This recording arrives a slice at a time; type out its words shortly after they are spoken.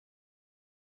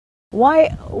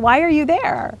Why are you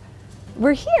there?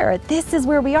 We're here. This is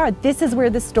where we are. This is where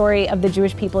the story of the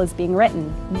Jewish people is being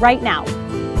written, right now.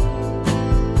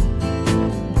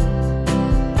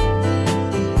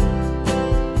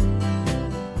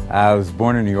 I was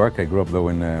born in New York. I grew up though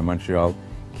in Montreal,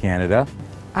 Canada.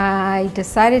 I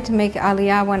decided to make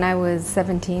Aliyah when I was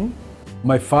 17.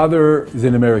 My father is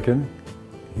an American.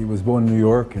 He was born in New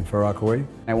York, in Kfar Adumim.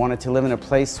 I wanted to live in a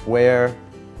place where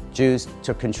Jews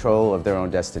took control of their own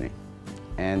destiny.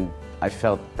 And I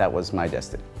felt that was my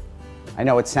destiny. I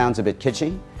know it sounds a bit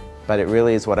kitschy, but it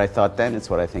really is what I thought then,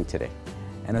 it's what I think today.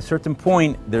 And at a certain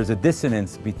point, there's a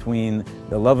dissonance between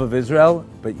the love of Israel,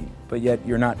 but yet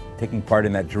you're not taking part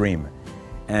in that dream.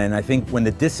 And I think when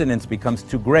the dissonance becomes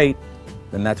too great,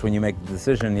 then that's when you make the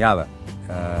decision, yalla.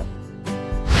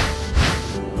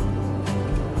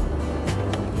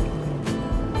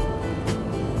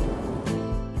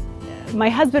 My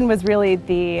husband was really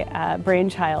the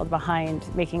brainchild behind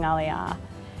making Aliyah.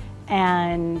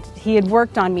 And he had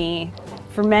worked on me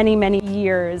for many, many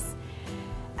years.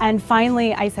 And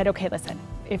finally I said, okay, listen,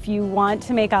 if you want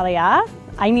to make Aliyah,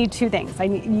 I need two things.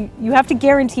 You have to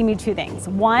guarantee me two things.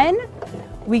 One,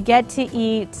 we get to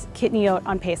eat kitniot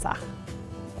on Pesach.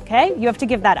 Okay? You have to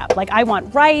give that up. Like, I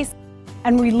want rice,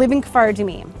 and we live in Kfar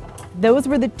Adumim. Those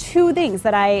were the two things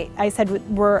that I said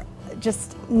were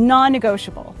just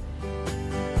non-negotiable.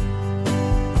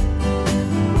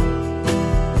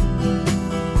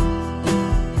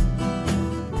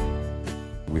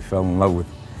 We fell in love with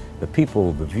the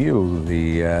people, the view,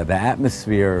 the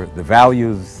atmosphere, the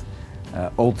values,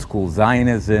 old school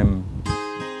Zionism.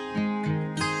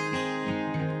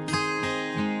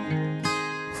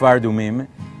 Kfar Adumim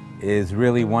is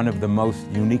really one of the most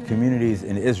unique communities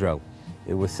in Israel.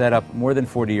 It was set up more than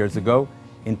 40 years ago,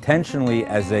 intentionally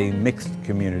as a mixed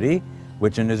community,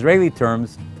 which in Israeli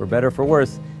terms, for better or for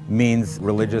worse, means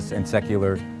religious and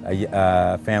secular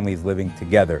families living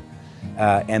together.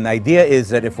 And the idea is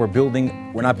that if we're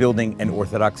not building an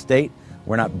Orthodox state,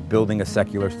 we're not building a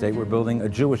secular state, we're building a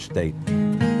Jewish state.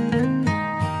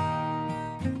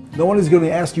 No one is going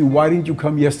to ask you, why didn't you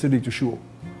come yesterday to shul?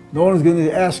 No one is going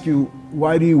to ask you,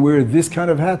 why do you wear this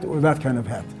kind of hat or that kind of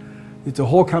hat? It's a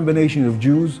whole combination of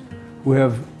Jews who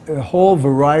have a whole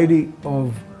variety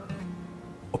of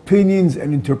opinions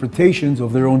and interpretations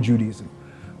of their own Judaism.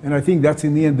 And I think that's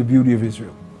in the end the beauty of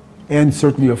Israel, and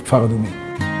certainly of Kfar Adumim.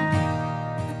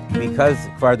 Because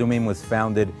Kfar Adumim was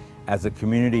founded as a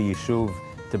community yishuv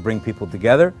to bring people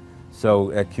together,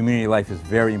 so community life is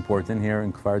very important here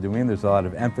in Kfar Adumim. There's a lot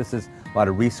of emphasis, a lot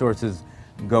of resources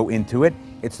go into it.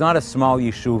 It's not a small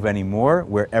yishuv anymore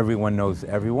where everyone knows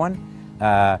everyone,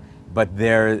 but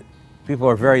people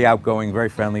are very outgoing, very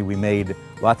friendly. We made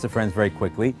lots of friends very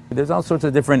quickly. There's all sorts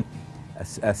of different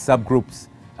subgroups.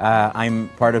 I'm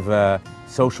part of a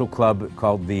social club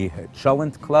called the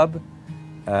Cholent Club,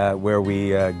 where we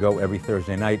go every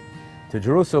Thursday night to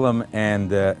Jerusalem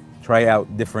and try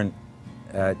out different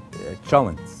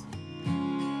cholents.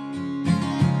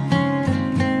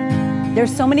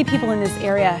 There's so many people in this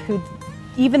area who,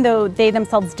 even though they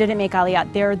themselves didn't make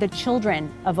Aliyah, they're the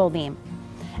children of Olim.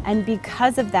 And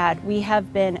because of that, we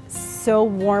have been so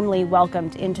warmly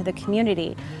welcomed into the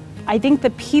community. I think the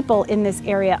people in this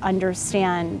area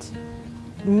understand,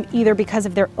 either because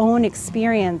of their own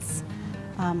experience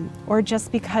or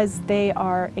just because they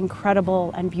are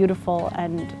incredible and beautiful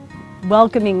and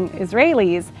welcoming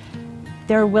Israelis,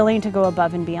 they're willing to go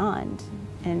above and beyond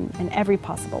in every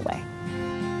possible way.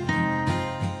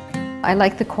 I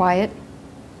like the quiet.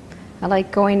 I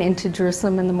like going into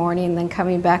Jerusalem in the morning and then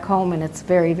coming back home, and it's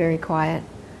very, very quiet.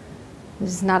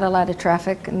 There's not a lot of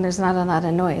traffic and there's not a lot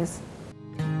of noise.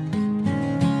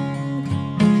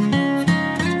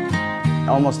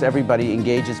 Almost everybody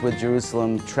engages with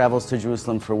Jerusalem, travels to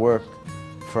Jerusalem for work,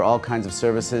 for all kinds of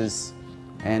services.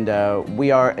 And we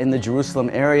are in the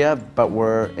Jerusalem area, but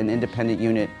we're an independent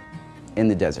unit in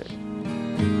the desert.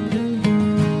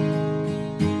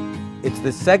 It's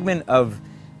the segment of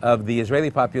the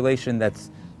Israeli population that's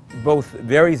both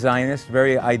very Zionist,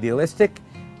 very idealistic,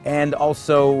 and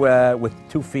also with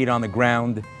 2 feet on the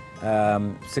ground,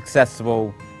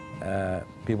 successful,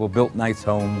 people built nice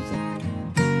homes.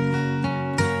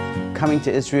 Coming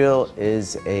to Israel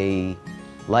is a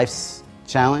life's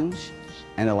challenge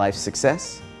and a life's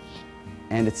success.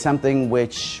 And it's something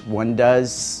which one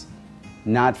does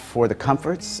not for the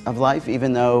comforts of life,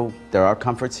 even though there are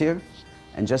comforts here.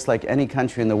 And just like any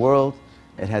country in the world,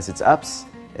 it has its ups,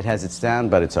 it has its downs,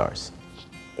 but it's ours.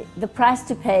 The price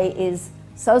to pay is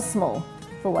so small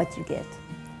for what you get.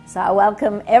 So I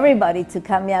welcome everybody to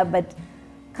come here, but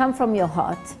come from your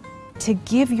heart. To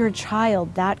give your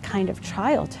child that kind of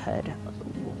childhood,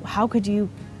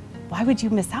 why would you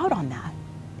miss out on that?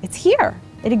 It's here.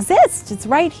 It exists. It's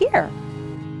right here.